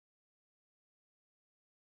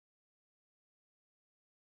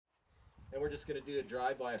and we're just going to do a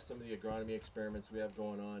drive-by of some of the agronomy experiments we have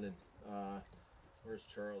going on. And where's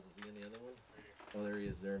Charles? Is he in the other one? Oh, there he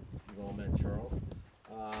is there. You've all met Charles.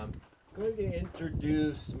 I'm going to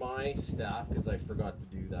introduce my staff because I forgot to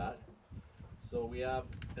do that. So we have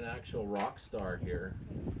an actual rock star here.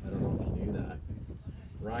 I don't know if you knew that.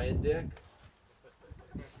 Ryan Dick.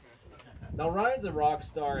 Now Ryan's a rock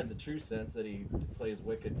star in the true sense that he plays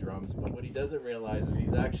wicked drums, but what he doesn't realize is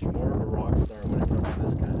he's actually more of a rock star when it comes to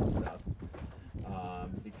this kind of stuff.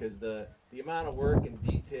 Because the amount of work and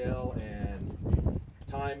detail and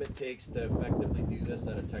time it takes to effectively do this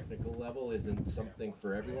at a technical level isn't something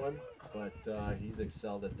for everyone, but he's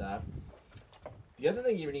excelled at that. The other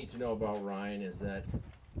thing you need to know about Ryan is that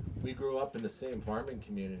we grew up in the same farming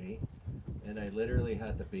community, and I literally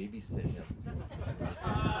had to babysit him.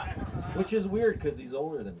 Which is weird because he's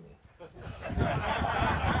older than me.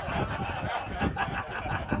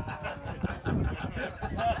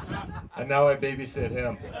 And now I babysit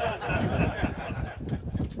him.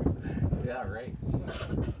 Yeah, right.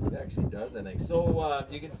 It actually does, I think. So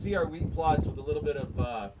you can see our wheat plots with a little bit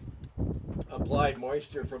of applied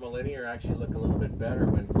moisture from a linear actually look a little bit better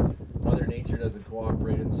when Mother Nature doesn't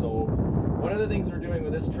cooperate. And so one of the things we're doing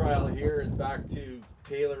with this trial here is back to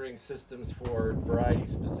tailoring systems for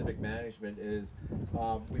variety-specific management is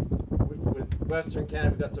with Western Canada,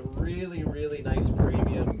 we've got some really, really nice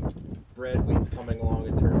premium bred wheats coming along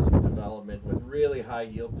in terms of development with really high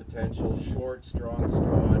yield potential, short, strong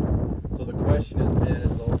strawed. So the question has been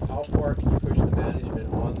is how far can you push the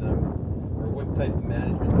management on them, or what type of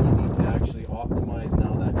management do you need to actually optimize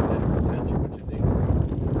now that genetic potential which is increased.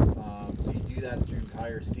 So you do that through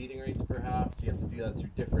higher seeding rates perhaps, you have to do that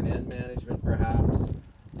through different end management perhaps,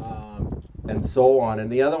 and so on.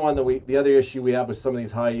 And the other one the other issue we have with some of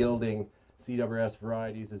these high yielding CWS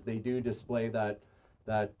varieties is they do display that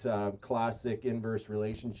classic inverse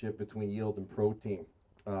relationship between yield and protein.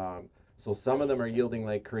 So some of them are yielding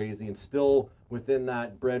like crazy and still within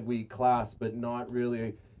that bred wheat class, but not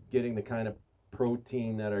really getting the kind of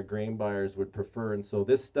protein that our grain buyers would prefer. And so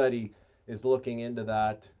this study is looking into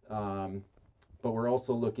that, but we're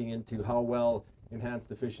also looking into how well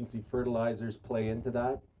enhanced efficiency fertilizers play into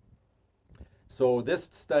that. So this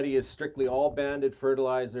study is strictly all banded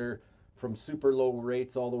fertilizer from super low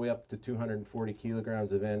rates all the way up to 240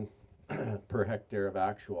 kilograms of N per hectare of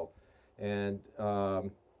actual, and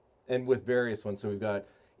with various ones. So we've got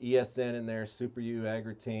ESN in there, Super U,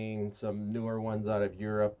 Agritane, some newer ones out of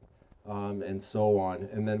Europe, and so on.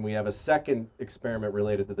 And then we have a second experiment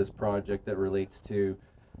related to this project that relates to,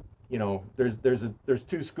 you know, there's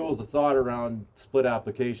two schools of thought around split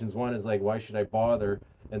applications. One is like, why should I bother?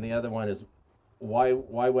 And the other one is, why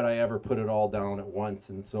would I ever put it all down at once?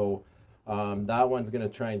 And so that one's going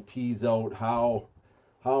to try and tease out how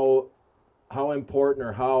important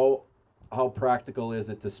or how practical is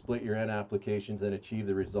it to split your N applications and achieve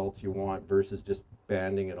the results you want versus just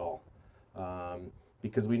banding it all.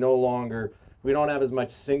 Because we don't have as much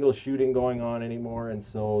single shooting going on anymore, and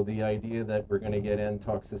so the idea that we're going to get N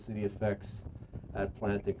toxicity effects at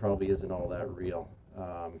planting probably isn't all that real.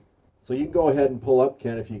 So you can go ahead and pull up,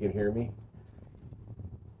 Ken, if you can hear me.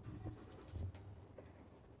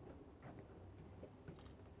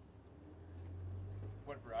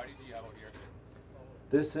 What variety do you have out here?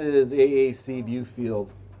 This is AAC Viewfield,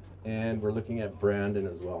 and we're looking at Brandon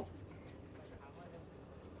as well.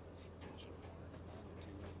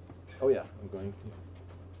 Oh yeah, I'm going to.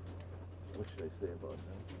 What should I say about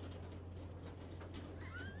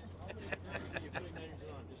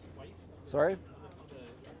that? Sorry?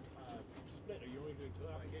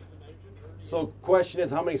 So question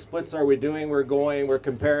is, how many splits are we doing? We're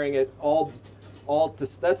comparing it all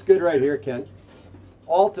to, that's good right here, Ken.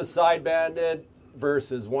 All to side banded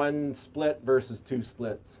versus one split versus two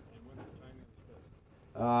splits.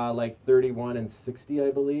 Like 31 and 60,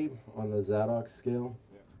 I believe, on the Zadok scale.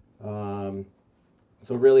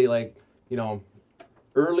 So really, like, you know,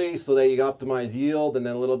 early so that you optimize yield, and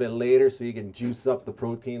then a little bit later so you can juice up the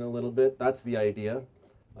protein a little bit. That's the idea.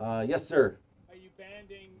 Yes, sir. Are you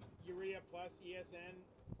banding urea plus ESN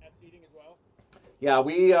at seeding as well?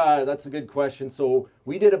 Yeah, that's a good question. So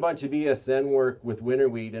we did a bunch of ESN work with winter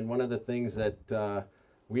wheat, and one of the things that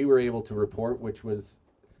we were able to report, which was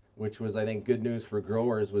I think good news for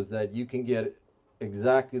growers, was that you can get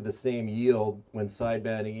exactly the same yield when side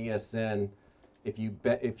banding ESN if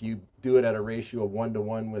you do it at a ratio of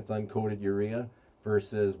 1-to-1 with uncoated urea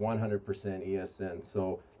versus 100% ESN.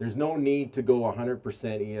 So there's no need to go 100%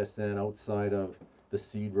 ESN outside of the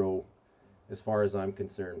seed row as far as I'm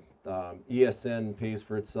concerned. ESN pays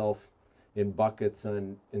for itself in buckets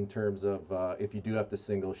and in terms of if you do have to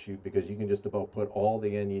single shoot, because you can just about put all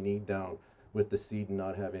the N you need down with the seed and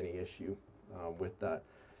not have any issue with that.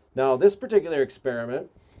 Now this particular experiment,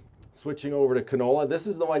 switching over to canola, this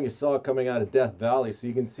is the one you saw coming out of Death Valley, so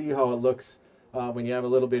you can see how it looks when you have a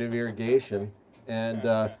little bit of irrigation.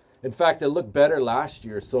 And in fact, it looked better last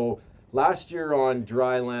year. So last year on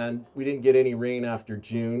dry land, we didn't get any rain after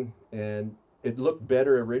June, and it looked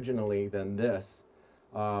better originally than this,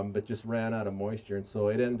 but just ran out of moisture. And so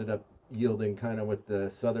it ended up yielding kind of what the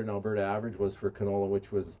southern Alberta average was for canola,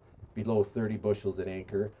 which was below 30 bushels an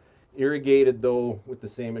acre. Irrigated though, with the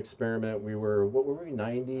same experiment, we were, what were we,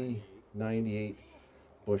 90, 98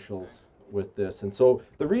 bushels with this. And so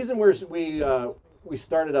the reason we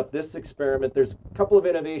started up this experiment, there's a couple of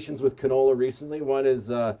innovations with canola recently. One is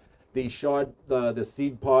the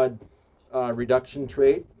seed pod reduction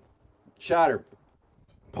trait,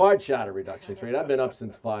 pod shatter reduction trait. I've been up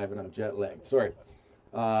since 5 and I'm jet lagged, sorry.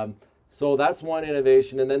 So that's one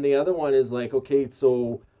innovation. And then the other one is like, okay,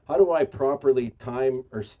 so how do I properly time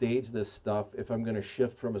or stage this stuff if I'm going to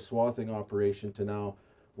shift from a swathing operation to now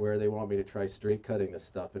where they want me to try straight cutting this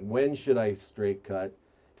stuff? And when should I straight cut?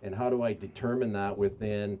 And how do I determine that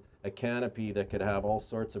within a canopy that could have all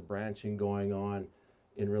sorts of branching going on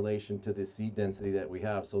in relation to the seed density that we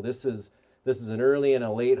have? So this is an early and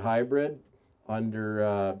a late hybrid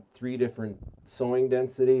under 3 different sowing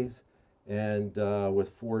densities and with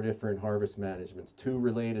 4 different harvest managements, 2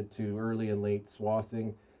 related to early and late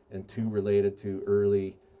swathing and 2 related to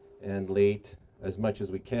early and late, as much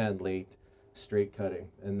as we can, late straight cutting.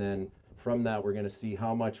 And then from that, we're going to see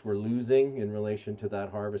how much we're losing in relation to that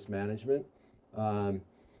harvest management.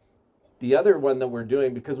 The other one that we're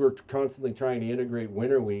doing, because we're constantly trying to integrate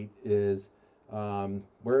winter wheat, is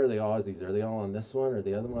where are the Aussies? Are they all on this one or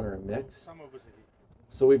the other one, or a mix? Some of us are.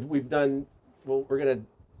 So we've done, well, we're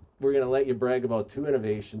gonna let you brag about 2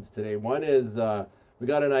 innovations today. One is we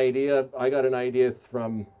got an idea. I got an idea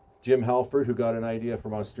from Jim Halford, who got an idea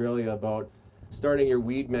from Australia about starting your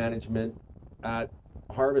weed management at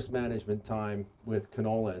harvest management time with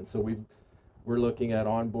canola. And so we're looking at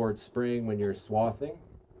onboard spraying when you're swathing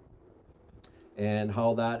and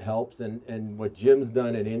how that helps. And what Jim's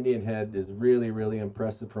done at Indian Head is really, really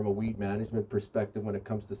impressive from a weed management perspective when it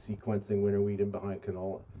comes to sequencing winter wheat in behind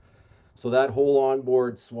canola. So that whole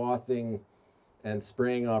onboard swathing and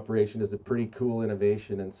spraying operation is a pretty cool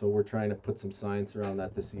innovation, and so we're trying to put some science around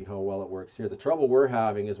that to see how well it works here. The trouble we're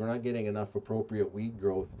having is we're not getting enough appropriate weed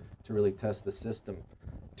growth to really test the system.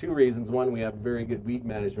 2 reasons. One, we have very good weed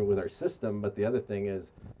management with our system, but the other thing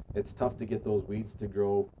is it's tough to get those weeds to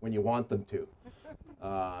grow when you want them to.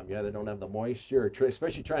 Yeah, they don't have the moisture,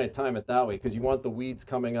 especially trying to time it that way, because you want the weeds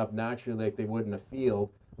coming up naturally like they would in a field,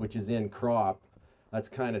 which is in crop. That's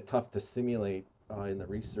kind of tough to simulate in the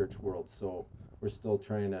research world, so we're still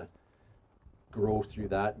trying to grow through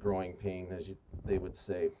that growing pain, as they would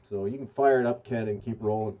say. So you can fire it up, Ken, and keep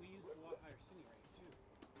rolling. We use a lot higher sitting rate too.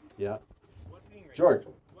 Yeah. What sitting rate? George.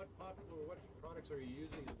 What products are you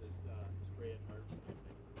using in this spray and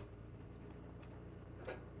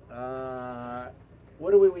harvest?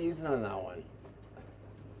 What are we using on that one?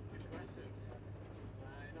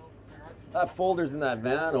 That folder's in that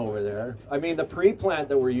van over there. I mean, the pre-plant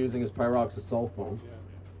that we're using is pyroxasulfone.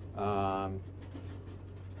 Yeah.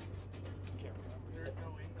 There's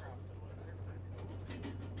no in-crop though, is there?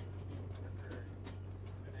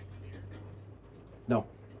 For the next year? No.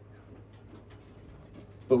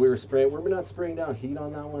 But we were spraying, were we not spraying down heat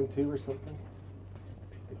on that one too or something?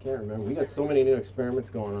 I can't remember. We got so many new experiments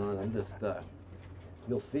going on. I'm just,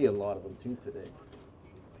 you'll see a lot of them too today.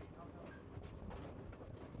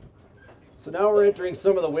 So now we're entering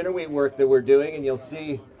some of the winter wheat work that we're doing, and you'll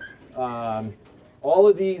see all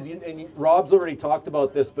of these, and Rob's already talked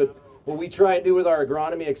about this, but what we try and do with our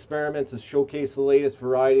agronomy experiments is showcase the latest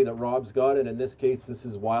variety that Rob's got, and in this case this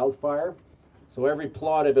is wildfire. So every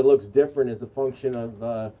plot, if it looks different, is a function of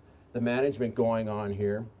the management going on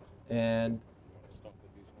here. And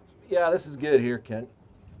yeah, this is good here, Kent.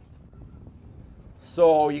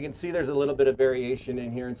 So you can see there's a little bit of variation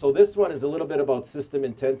in here. And so this one is a little bit about system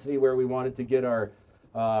intensity, where we wanted to get our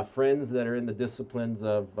friends that are in the disciplines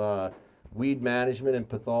of weed management and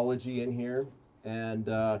pathology in here. And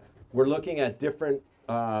we're looking at different,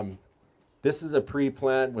 this is a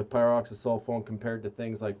pre-plant with pyroxasulfone compared to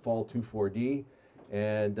things like fall 2,4-D,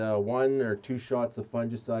 and 1 or 2 shots of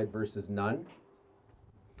fungicide versus none.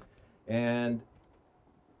 And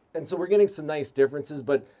so we're getting some nice differences,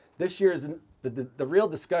 but this year's the real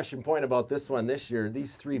discussion point about this one this year,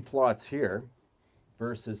 these 3 plots here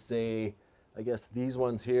versus, say, I guess these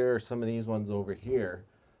ones here, or some of these ones over here.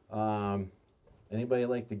 And Anybody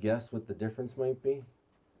like to guess what the difference might be?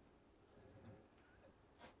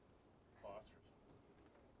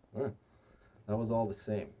 Phosphorus. That was all the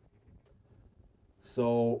same.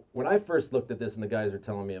 So when I first looked at this and the guys were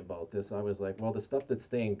telling me about this, I was like, well, the stuff that's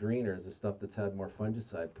staying greener is the stuff that's had more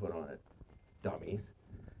fungicide put on it. Dummies.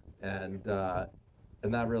 And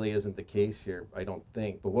that really isn't the case here, I don't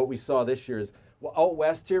think. But what we saw this year is, well, out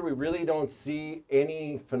west here, we really don't see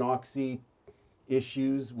any phenoxy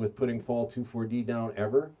issues with putting fall 2,4-D down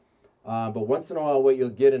ever. But once in a while, what you'll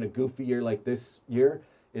get in a goofy year like this year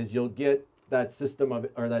is you'll get that system of,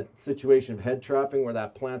 or that situation of head trapping where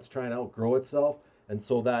that plant's trying to outgrow itself. And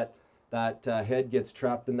so that head gets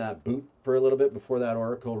trapped in that boot for a little bit before that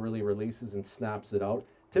auricle really releases and snaps it out.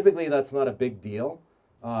 Typically, that's not a big deal.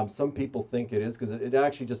 Some people think it is because it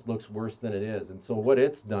actually just looks worse than it is. And so what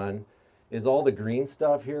it's done is all the green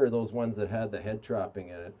stuff here are those ones that had the head trapping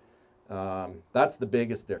in it. That's the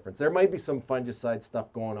biggest difference. There might be some fungicide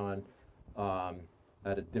stuff going on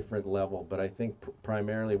at a different level, but I think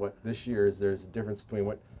primarily what this year is, there's a difference between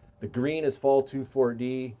what the green is fall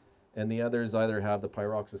 2,4-D and the others either have the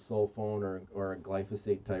pyroxasulfone or a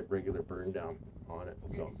glyphosate type regular burn down on it.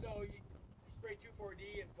 Okay, So so you spray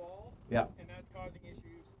 2,4-D in fall, yeah, and that's causing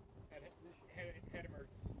issues at head emergence.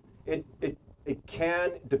 it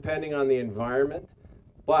can, depending on the environment,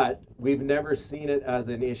 but we've never seen it as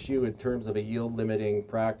an issue in terms of a yield limiting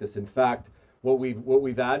practice. In fact, what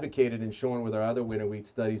we've advocated and shown with our other winter wheat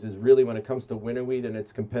studies is really when it comes to winter wheat and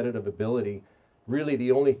its competitive ability, really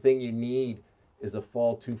the only thing you need is a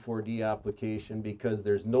fall 2,4-D application, because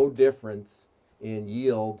there's no difference in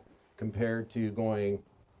yield compared to going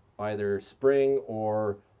either spring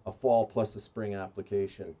or a fall plus a spring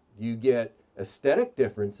application. You get aesthetic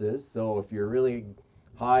differences, so if you're really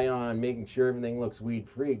high on making sure everything looks weed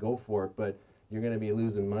free, go for it, but you're going to be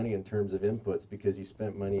losing money in terms of inputs because you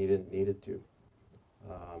spent money you didn't need it to.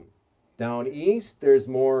 Down east, there's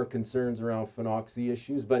more concerns around phenoxy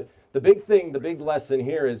issues, but the big lesson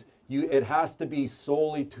here is it has to be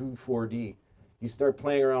solely 2,4-D. You start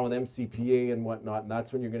playing around with MCPA and whatnot, and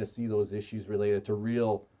that's when you're going to see those issues related to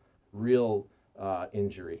real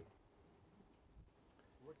injury.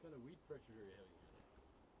 What kind of weed pressure are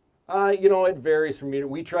you having? You know, it varies from year.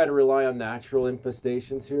 We try to rely on natural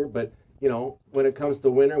infestations here, but you know, when it comes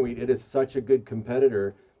to winter wheat, it is such a good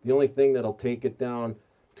competitor. The only thing that'll take it down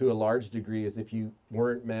to a large degree is if you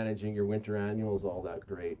weren't managing your winter annuals all that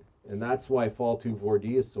great. And that's why fall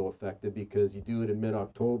 2,4-D is so effective, because you do it in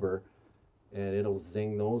mid-October and it'll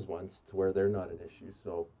zing those ones to where they're not an issue.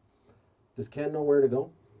 So does Ken know where to go?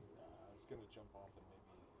 I was going to jump off and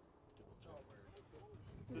maybe double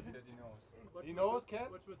check. Says he knows. He knows, Ken?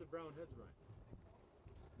 What's with the brown heads, Brian?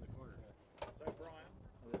 In the corner. Is that Brian?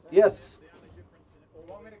 Yes. The only difference in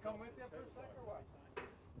You want me to come with you for a sec or what?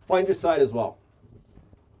 Fungicide as well.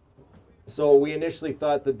 So we initially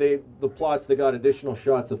thought that the plots that got additional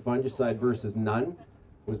shots of fungicide versus none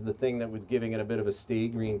was the thing that was giving it a bit of a stay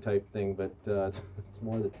green type thing, but it's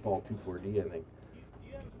more the fall 2,4-D, I think. Do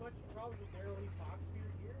you have much problems with narrow leaf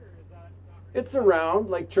foxbeard here, or is that not really? It's around,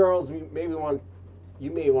 like Charles, you may want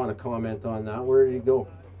to comment on that. Where did he go?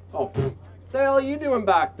 Oh, what the hell are you doing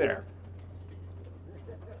back there?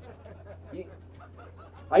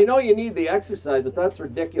 I know you need the exercise, but that's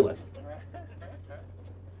ridiculous.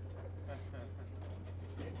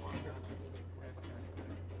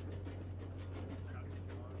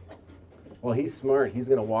 Well, he's smart. He's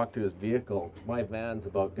going to walk to his vehicle. My van's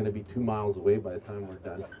about going to be 2 miles away by the time we're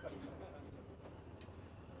done.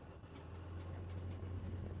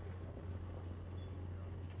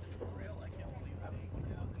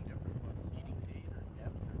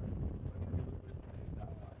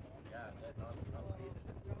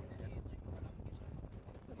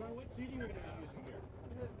 What seeding are we going to be using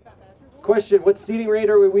here? Question, what seeding rate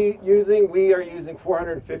are we using? We are using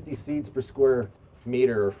 450 seeds per square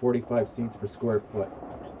meter, or 45 seeds per square foot.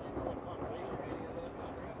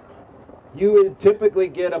 You would typically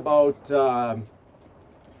get about, I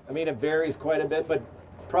mean, it varies quite a bit, but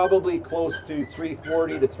probably close to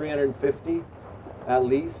 340 to 350 at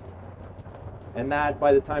least. And that,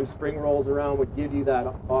 by the time spring rolls around, would give you that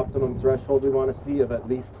optimum threshold we want to see of at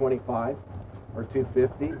least 25 or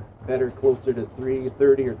 250, better closer to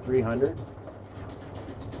 330 or 300.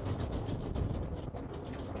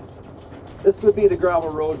 This would be the gravel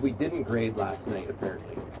road we didn't grade last night,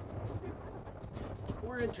 apparently.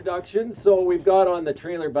 For introductions, so we've got on the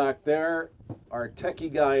trailer back there our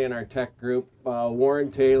techie guy in our tech group, Warren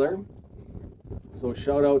Taylor. So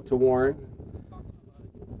shout out to Warren.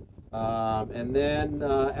 And then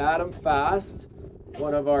Adam Fast,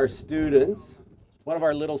 one of our students, one of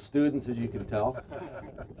our little students, as you can tell.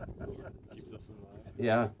 Keeps us in line.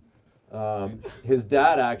 Yeah. His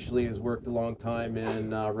dad actually has worked a long time in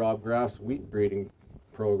Rob Graff's wheat breeding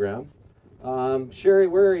program. Sherry,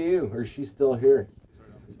 where are you? Or is she still here?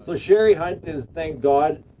 So Sherry Hunt is, thank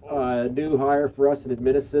God, a new hire for us, an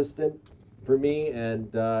admin assistant for me,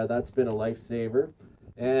 and that's been a lifesaver.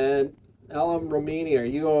 And Elam Romini, are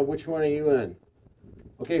you? Which one are you in?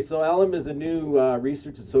 Okay, so Elam is a new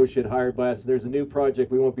research associate hired by us. There's a new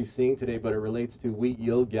project we won't be seeing today, but it relates to wheat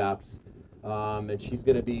yield gaps. And she's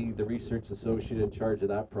going to be the research associate in charge of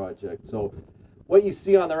that project. So what you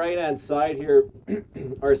see on the right-hand side here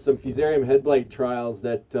are some fusarium head blight trials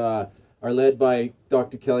that are led by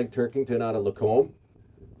Dr. Kelly Turkington out of Lacombe.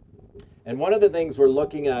 And one of the things we're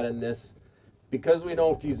looking at in this, because we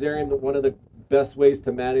know fusarium, that one of the best ways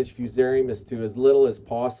to manage fusarium is to, as little as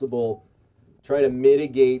possible, try to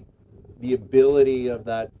mitigate the ability of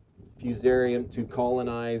that fusarium to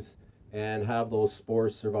colonize and have those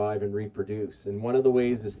spores survive and reproduce. And one of the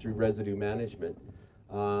ways is through residue management.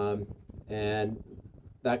 And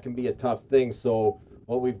that can be a tough thing. So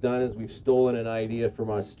what we've done is we've stolen an idea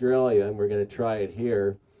from Australia, and we're going to try it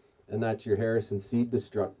here. And that's your Harrison seed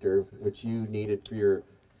destructor, which you needed for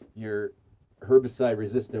your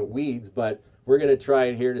herbicide-resistant weeds. But we're going to try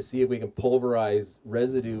it here to see if we can pulverize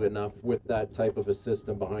residue enough with that type of a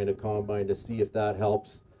system behind a combine to see if that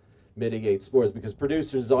helps mitigate spores, because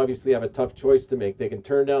producers obviously have a tough choice to make. They can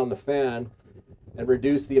turn down the fan and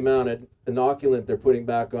reduce the amount of inoculant they're putting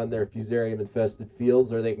back on their fusarium infested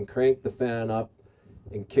fields, or they can crank the fan up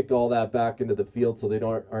and kick all that back into the field so they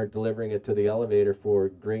aren't delivering it to the elevator for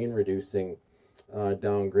grain reducing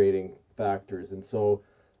downgrading factors. And so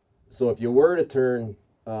if you were to turn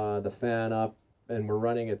the fan up and we're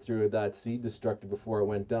running it through that seed destructor before it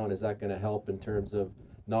went down, is that going to help in terms of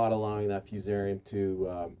not allowing that fusarium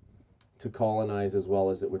to colonize as well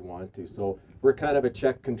as it would want to? So we're kind of a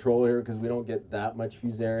check control here because we don't get that much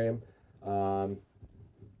fusarium.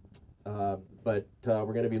 But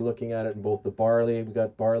we're going to be looking at it in both the barley. We've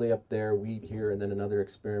got barley up there, wheat here, and then another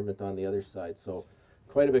experiment on the other side. So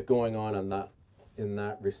quite a bit going on that in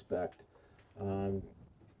that respect.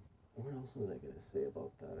 What else was I going to say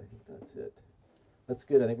about that? I think that's it. That's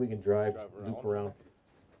good. I think we can loop around.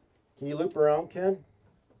 Can you loop around, Ken?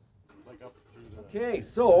 Like up through the... Okay,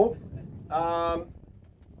 so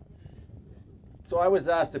I was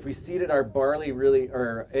asked if we seeded our barley really,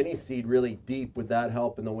 or any seed really deep, would that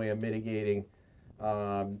help in the way of mitigating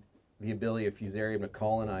the ability of fusarium to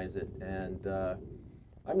colonize it? And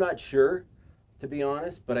I'm not sure, to be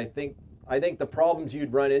honest, but I think the problems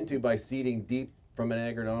you'd run into by seeding deep from an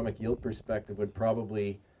agronomic yield perspective would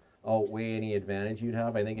probably outweigh any advantage you'd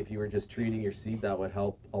have. I think if you were just treating your seed, that would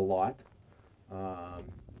help a lot.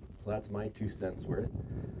 So that's my 2 cents worth.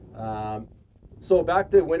 So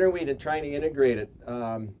back to winter wheat and trying to integrate it.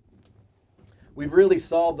 We've really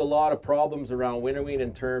solved a lot of problems around winter wheat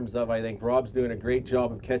in terms of, I think Rob's doing a great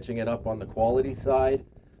job of catching it up on the quality side.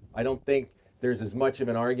 I don't think there's as much of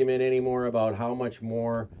an argument anymore about how much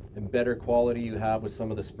more and better quality you have with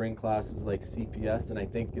some of the spring classes like CPS, and I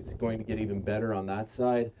think it's going to get even better on that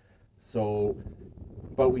side. So,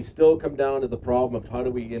 but we still come down to the problem of how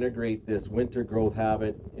do we integrate this winter growth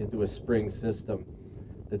habit into a spring system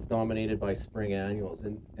that's dominated by spring annuals.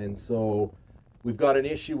 And so we've got an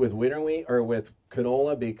issue with winter wheat, or with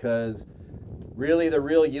canola, because really the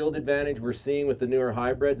real yield advantage we're seeing with the newer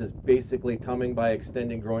hybrids is basically coming by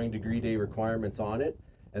extending growing degree day requirements on it,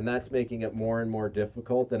 and that's making it more and more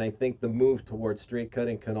difficult. And I think the move towards straight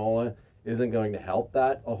cutting canola isn't going to help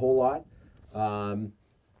that a whole lot.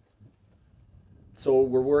 So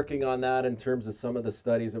we're working on that in terms of some of the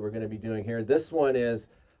studies that we're going to be doing here. This one is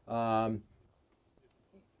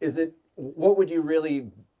what would you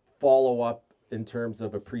really follow up in terms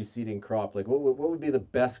of a preceding crop? Like what would be the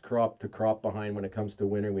best crop to crop behind when it comes to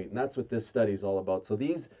winter wheat? And that's what this study is all about. So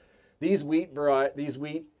these wheat,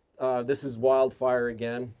 this is wildfire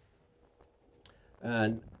again.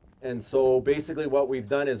 And so basically what we've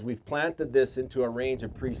done is we've planted this into a range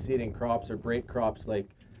of preceding crops, or break crops like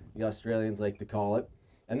the Australians like to call it.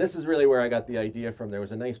 And this is really where I got the idea from. There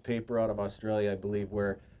was a nice paper out of Australia, I believe,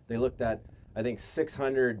 where they looked at, I think,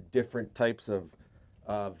 600 different types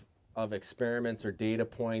of experiments or data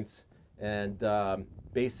points. And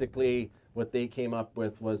basically what they came up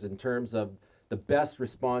with was, in terms of the best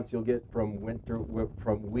response you'll get from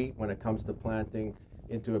wheat when it comes to planting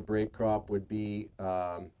into a break crop would be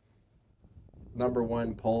number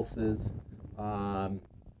one, pulses,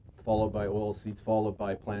 followed by oil seeds, followed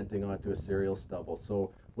by planting onto a cereal stubble.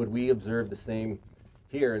 So would we observe the same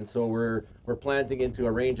here? And so we're planting into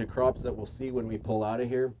a range of crops that we'll see when we pull out of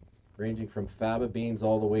here, ranging from faba beans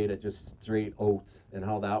all the way to just straight oats, and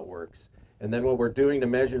how that works. And then what we're doing to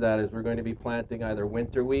measure that is we're going to be planting either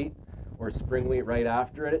winter wheat or spring wheat right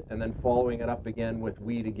after it, and then following it up again with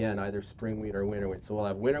wheat again, either spring wheat or winter wheat. So we'll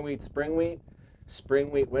have winter wheat, spring wheat,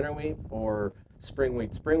 winter wheat, or spring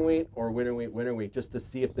wheat, or winter wheat, just to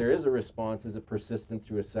see if there is a response. Is it persistent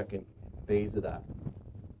through a second phase of that?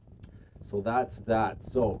 So that's that.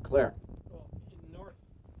 So, Claire. Well, in north,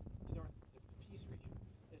 the Peace region,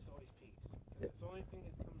 it's always peas. It's the only thing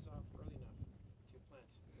that comes off early enough to plant.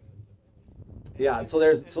 Yeah, and so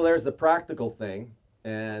there's the practical thing,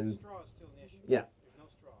 and straw is still an issue. Yeah. There's no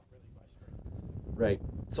straw really by spring. right.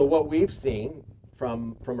 So what we've seen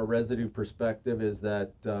from a residue perspective is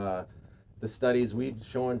that the studies we've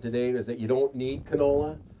shown to date is that you don't need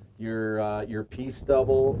canola. Your pea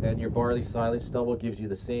stubble and your barley silage stubble gives you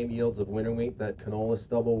the same yields of winter wheat that canola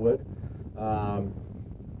stubble would.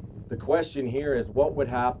 The question here is, what would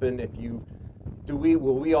happen if you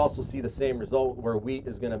will we also see the same result where wheat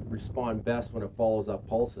is going to respond best when it follows up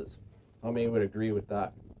pulses? How many would agree with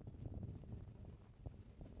that?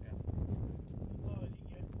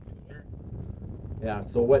 Yeah,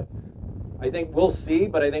 so what I think we'll see,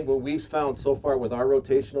 but I think what we've found so far with our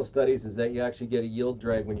rotational studies is that you actually get a yield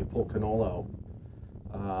drag when you pull canola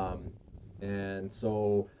out. And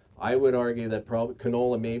so I would argue that probably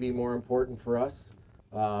canola may be more important for us,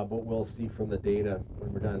 but we'll see from the data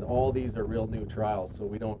when we're done. All these are real new trials, so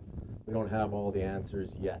we don't have all the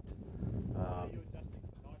answers yet.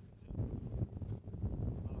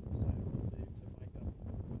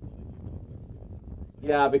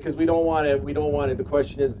 Yeah, because we don't want it. The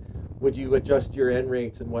question is, would you adjust your N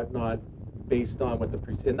rates and whatnot based on what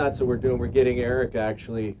and that's what we're doing. We're getting Eric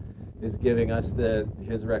actually is giving us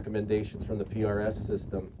his recommendations from the PRS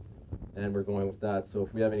system, and we're going with that. So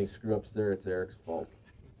if we have any screw ups there, it's Eric's fault.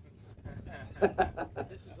 This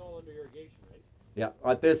is all under irrigation, right? Yeah,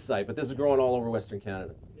 at this site, but this is growing all over Western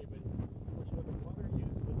Canada. Okay, but you know, the water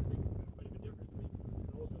use would make quite a bit difference.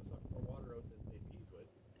 Canola is going to suck more water out than say peas would.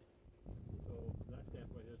 So from that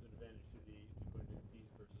standpoint, there's an advantage to putting in peas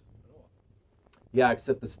versus canola. Yeah,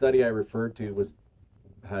 except the study I referred to was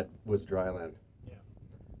dry land. Yeah.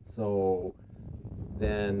 So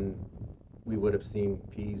then we would have seen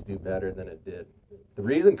peas do better than it did. The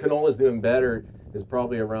reason canola is doing better is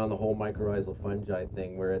probably around the whole mycorrhizal fungi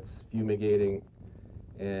thing, where it's fumigating,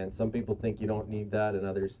 and some people think you don't need that and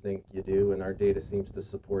others think you do, and our data seems to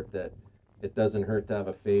support that it doesn't hurt to have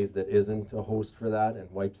a phase that isn't a host for that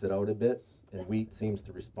and wipes it out a bit, and wheat seems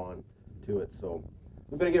to respond to it. So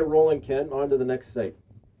we better get rolling, Ken. On to the next site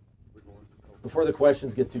before the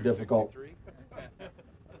questions get too difficult.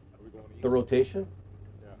 The rotation?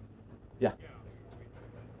 Yeah.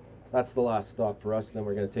 That's the last stop for us. Then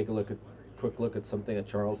we're going to take a quick look at something that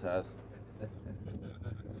Charles has.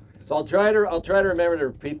 So I'll try to remember to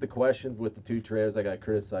repeat the questions with the two trailers. I got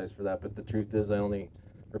criticized for that, but the truth is I only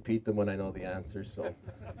repeat them when I know the answers. So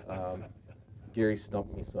Gary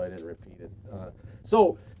stumped me, so I didn't repeat it.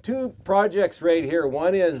 So two projects right here.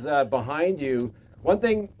 One is behind you. One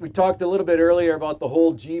thing we talked a little bit earlier about the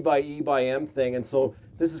whole G by E by M thing, and so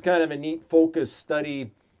this is kind of a neat focus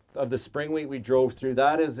study of the spring wheat we drove through.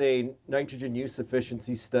 That is a nitrogen use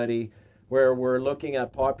efficiency study where we're looking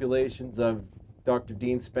at populations of Dr.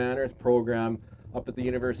 Dean Spanner's program up at the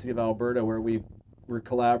University of Alberta, where we're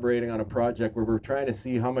collaborating on a project where we're trying to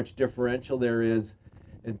see how much differential there is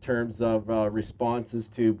in terms of responses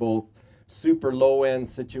to both super low end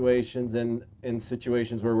situations and in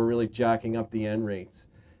situations where we're really jacking up the N rates.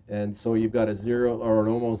 And so you've got a zero or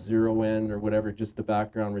an almost zero N or whatever just the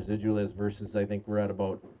background residual is, versus I think we're at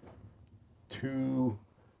about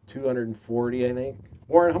 240, I think.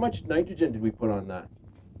 Warren, how much nitrogen did we put on that?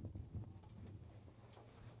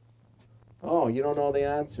 Oh, you don't know the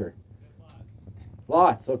answer.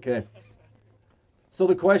 Lots, okay. So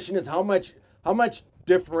the question is, how much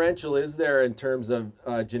differential is there in terms of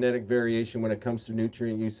genetic variation when it comes to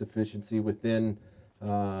nutrient use efficiency within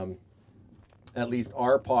at least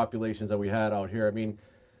our populations that we had out here? I mean,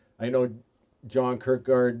 I know John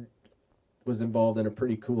Kirkgard was involved in a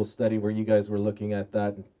pretty cool study where you guys were looking at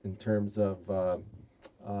that in terms of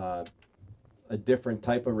a different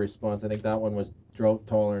type of response. I think that one was drought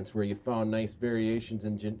tolerance, where you found nice variations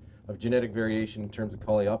of genetic variation in terms of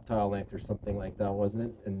coleoptile length or something like that, wasn't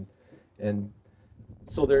it? And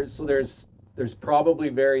so there's probably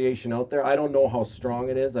variation out there. I don't know how strong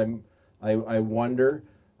it is. I wonder,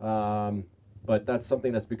 but that's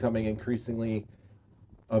something that's becoming increasingly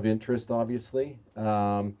of interest, obviously.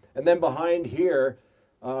 And then behind here,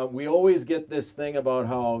 we always get this thing about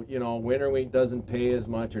how, you know, winter wheat doesn't pay as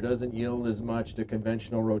much or doesn't yield as much to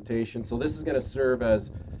conventional rotation. So this is going to serve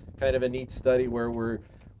as kind of a neat study where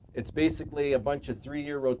it's basically a bunch of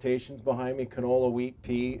 3-year rotations behind me, canola, wheat,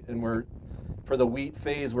 pea, and for the wheat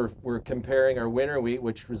phase, we're comparing our winter wheat,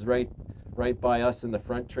 which was right by us in the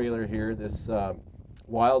front trailer here, this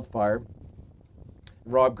wildfire.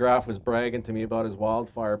 Rob Graff was bragging to me about his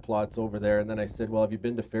wildfire plots over there, and then I said, well, have you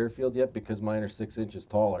been to Fairfield yet? Because mine are 6 inches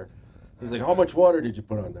taller. He's like, how much water did you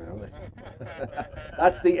put on there? I'm like,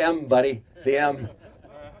 that's the M, buddy, the M.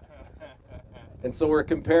 And so we're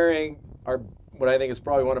comparing what I think is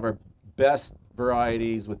probably one of our best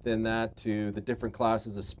varieties within that to the different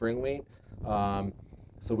classes of spring wheat.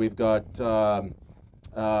 So we've got,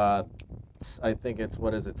 I think it's,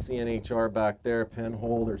 what is it, CNHR back there,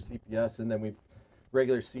 Penhold or CPS, and then we've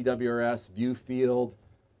regular CWRS, Viewfield,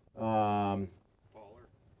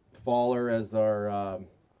 Faller as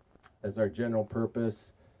our general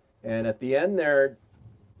purpose. And at the end there,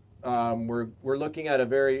 we're looking at a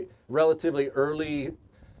very relatively early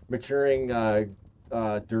maturing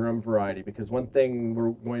Durham variety, because one thing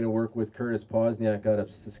we're going to work with Curtis Posniak out of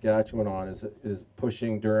Saskatchewan on is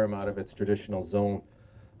pushing Durham out of its traditional zone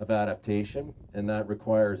of adaptation, and that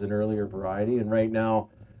requires an earlier variety. And right now,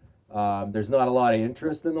 there's not a lot of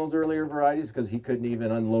interest in those earlier varieties because he couldn't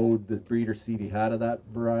even unload the breeder seed he had of that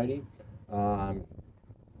variety. But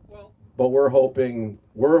we're hoping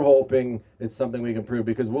it's something we can prove,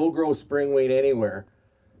 because we'll grow spring wheat anywhere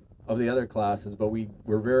of the other classes, but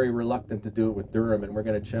we're very reluctant to do it with Durham, and we're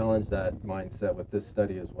going to challenge that mindset with this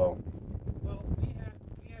study as well. Well, we had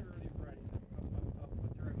early varieties of Durham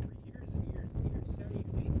for years and years and years, 7 years,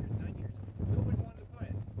 8 years, 9 years. Nobody wanted to buy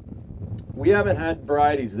it. We haven't had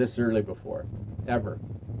varieties this early before, ever.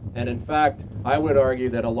 And in fact, I would argue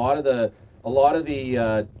that a lot of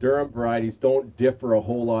the Durham varieties don't differ a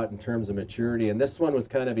whole lot in terms of maturity, and this one was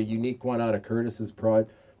kind of a unique one out of Curtis's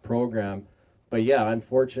program. But yeah,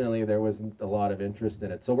 unfortunately, there wasn't a lot of interest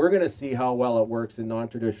in it. So we're going to see how well it works in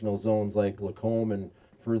non-traditional zones like Lacombe and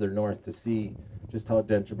further north to see just how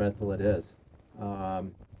detrimental it is.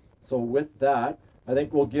 So with that, I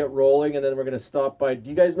think we'll get rolling, and then we're going to stop by. Do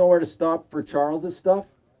you guys know where to stop for Charles's stuff?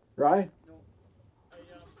 Rye? No.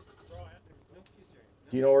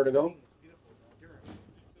 Do you know where to go?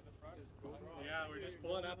 Yeah, we're just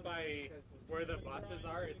pulling up by where the buses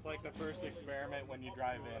are. It's like the first experiment when you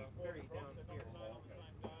drive in. Very down here.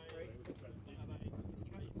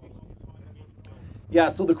 Yeah,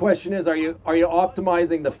 so the question is, are you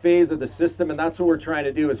optimizing the phase of the system? And that's what we're trying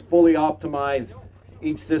to do, is fully optimize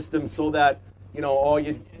each system so that, you know,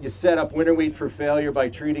 you set up winter wheat for failure by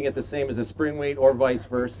treating it the same as a spring wheat or vice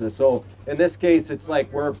versa. So in this case, it's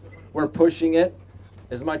like we're pushing it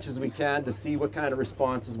as much as we can to see what kind of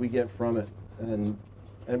responses we get from it, and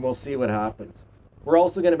we'll see what happens. We're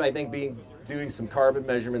also going to, I think, be doing some carbon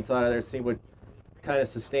measurements out of there, see what kind of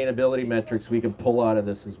sustainability metrics we can pull out of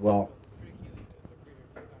this as well.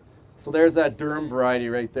 So there's that Durham variety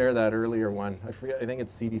right there, that earlier one. I forget, I think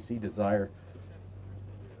it's CDC Desire.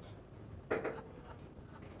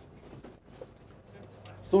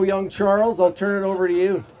 So young Charles, I'll turn it over to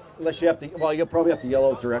you. Unless you have to, well, you'll probably have to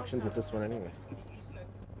yell out directions with this one anyway.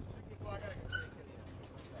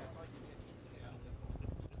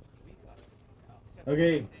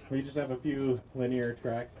 Okay, we just have a few linear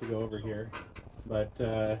tracks to go over here. But,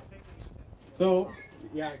 so,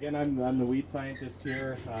 yeah, again, I'm the wheat scientist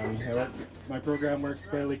here. My program works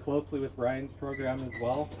fairly closely with Brian's program as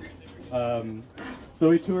well. So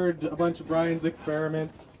we toured a bunch of Brian's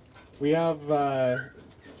experiments. We have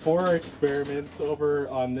 4 experiments over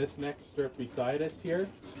on this next strip beside us here.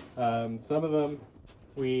 Some of them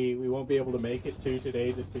we won't be able to make it to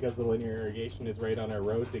today just because the linear irrigation is right on our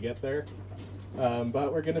road to get there.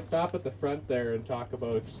 But we're going to stop at the front there and talk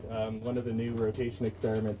about one of the new rotation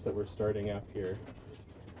experiments that we're starting up here.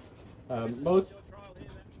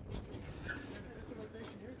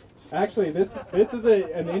 Actually, this is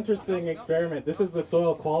an interesting experiment. This is the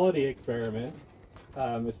soil quality experiment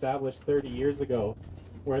established 30 years ago,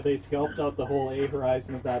 where they scalped out the whole A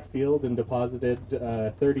horizon of that field and deposited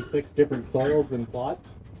 36 different soils and plots.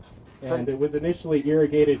 And it was initially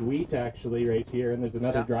irrigated wheat, actually, right here, and there's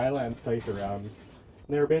another dryland site around. And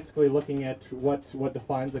they were basically looking at what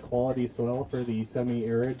defines a quality soil for the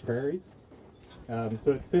semi-arid prairies.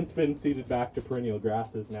 So it's since been seeded back to perennial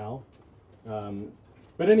grasses now.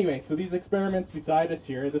 But anyway, so these experiments beside us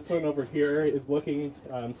here, this one over here is looking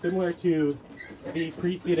similar to the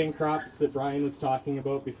preceding crops that Brian was talking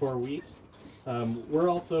about before wheat. We're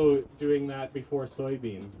also doing that before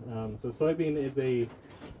soybean. So soybean is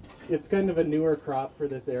it's kind of a newer crop for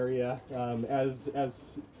this area.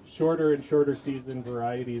 As shorter and shorter season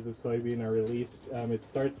varieties of soybean are released, it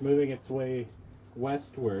starts moving its way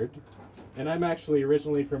westward. And I'm actually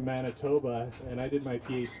originally from Manitoba, and I did my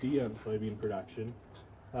PhD on soybean production.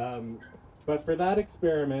 But for that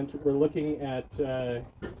experiment, we're looking at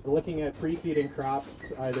pre-seeding crops,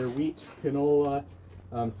 either wheat, canola,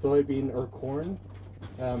 soybean, or corn,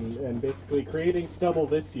 and basically creating stubble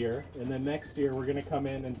this year. And then next year, we're going to come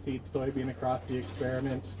in and seed soybean across the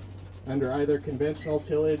experiment under either conventional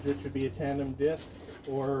tillage, which would be a tandem disc,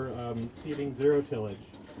 or seeding zero tillage.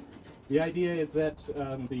 The idea is that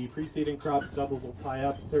the pre-seeding crop stubbles will tie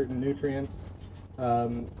up certain nutrients,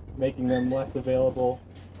 making them less available.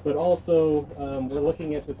 But also, we're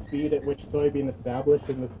looking at the speed at which soybean established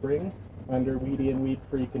in the spring under weedy and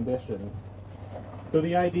weed-free conditions. So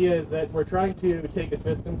the idea is that we're trying to take a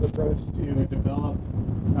systems approach to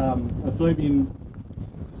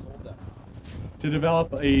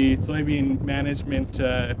develop a soybean management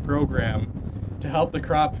program to help the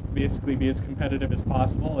crop basically be as competitive as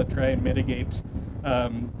possible and try and mitigate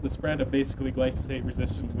the spread of basically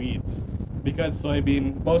glyphosate-resistant weeds. Because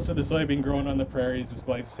most of the soybean grown on the prairies is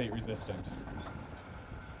glyphosate resistant.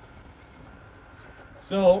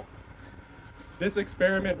 So this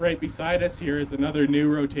experiment right beside us here is another new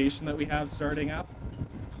rotation that we have starting up.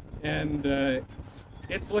 And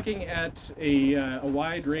it's looking at a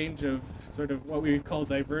wide range of sort of what we call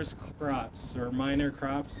diverse crops or minor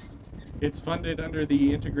crops. It's funded under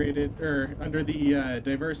the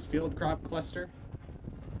diverse field crop cluster.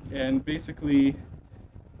 And basically,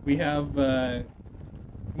 we have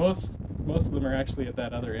most of them are actually at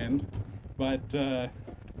that other end, but What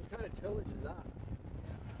kind of tillage is that?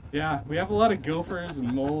 yeah, we have a lot of gophers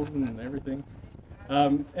and moles and everything.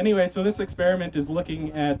 Anyway, so this experiment is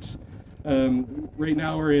looking at right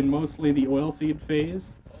now we're in mostly the oilseed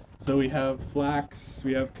phase. So we have flax,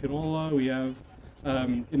 we have canola, we have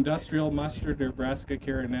industrial mustard or Brassica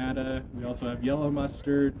carinata. We also have yellow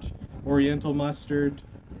mustard, oriental mustard.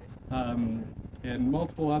 And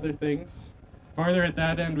multiple other things. Farther at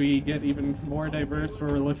that end, we get even more diverse, where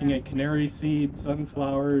we're looking at canary seed,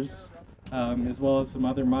 sunflowers, as well as some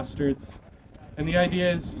other mustards. And the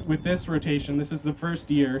idea is, with this rotation, this is the first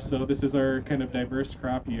year, so this is our kind of diverse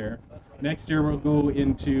crop year. Next year, we'll go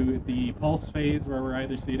into the pulse phase, where we're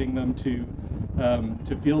either seeding them to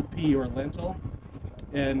field pea or lentil.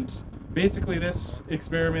 And basically, this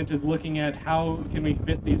experiment is looking at how can we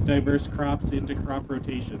fit these diverse crops into crop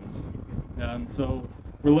rotations. So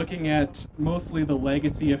we're looking at mostly the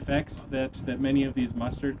legacy effects that many of these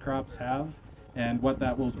mustard crops have and what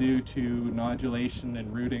that will do to nodulation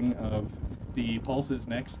and rooting of the pulses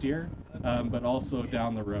next year, but also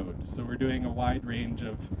down the road. So we're doing a wide range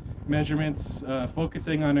of measurements,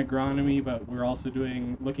 focusing on agronomy, but we're also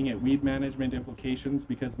looking at weed management implications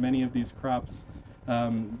because many of these crops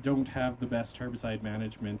don't have the best herbicide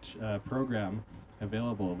management program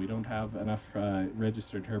available. We don't have enough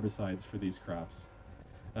registered herbicides for these crops.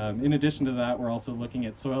 In addition to that, we're also looking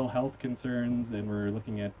at soil health concerns, and we're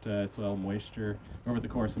looking at soil moisture over the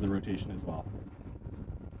course of the rotation as well.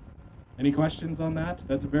 Any questions on that?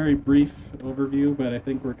 That's a very brief overview, but I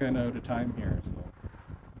think we're kind of out of time here. So,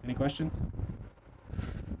 any questions?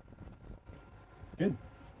 Good.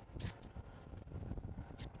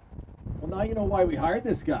 Well, now you know why we hired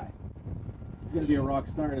this guy. He's going to be a rock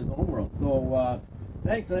star in his own world. So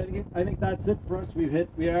thanks. I think that's it for us.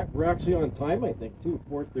 We're actually on time. I think too.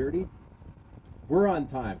 4:30. We're on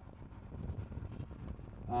time.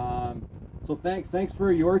 So thanks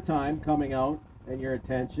for your time coming out and your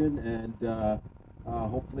attention, and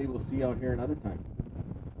hopefully we'll see you out here another time.